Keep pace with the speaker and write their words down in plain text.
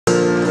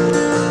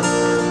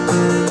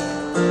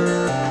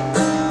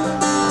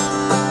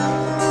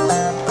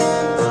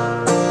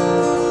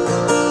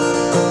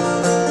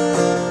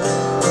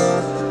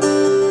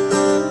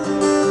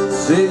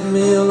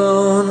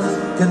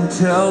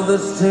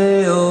this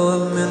tale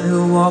of men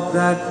who walked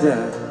that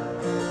deck.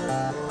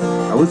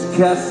 I was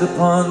cast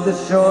upon the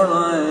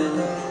shoreline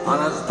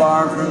on a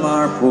spar from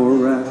our poor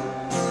wreck.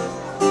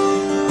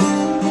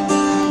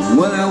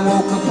 When I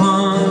woke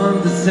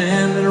upon the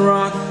sand and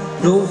rock,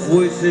 no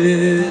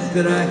voices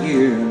could I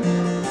hear,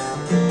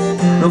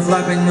 no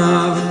flapping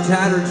of a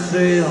tattered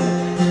sail,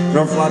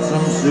 nor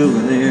flotsam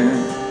souvenir.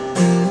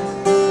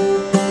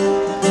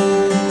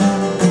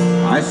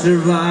 I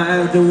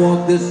survived to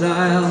walk this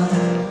isle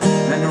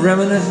and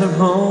reminisce of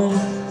home.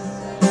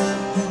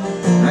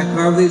 I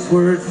carve these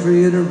words for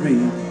you to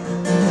read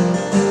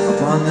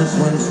upon this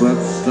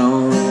windswept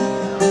stone.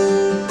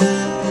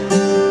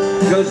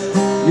 'Cause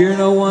here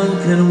no one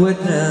can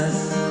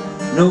witness,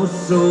 no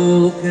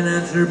soul can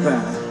answer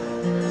back.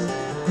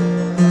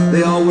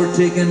 They all were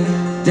taken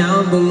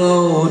down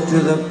below to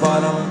the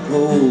bottom,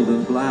 cold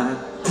and black.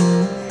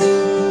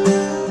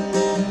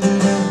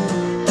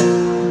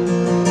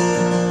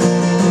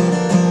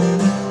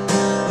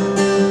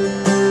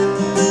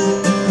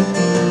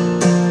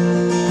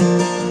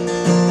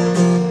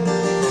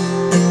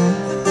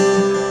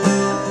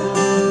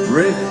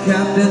 Brave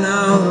captain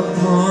out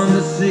upon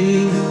the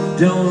sea,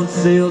 don't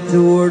sail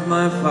toward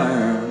my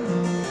fire.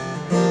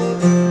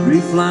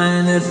 Grief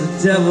line is the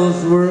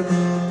devil's work,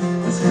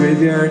 as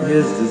graveyard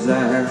his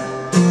desire.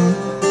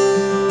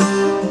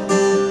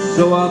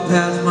 So I'll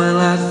pass my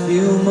last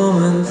few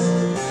moments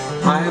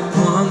high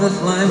upon this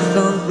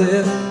limestone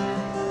cliff,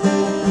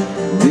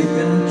 deep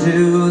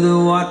into the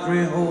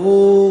watery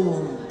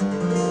hole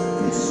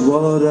that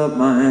swallowed up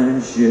my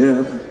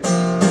ship.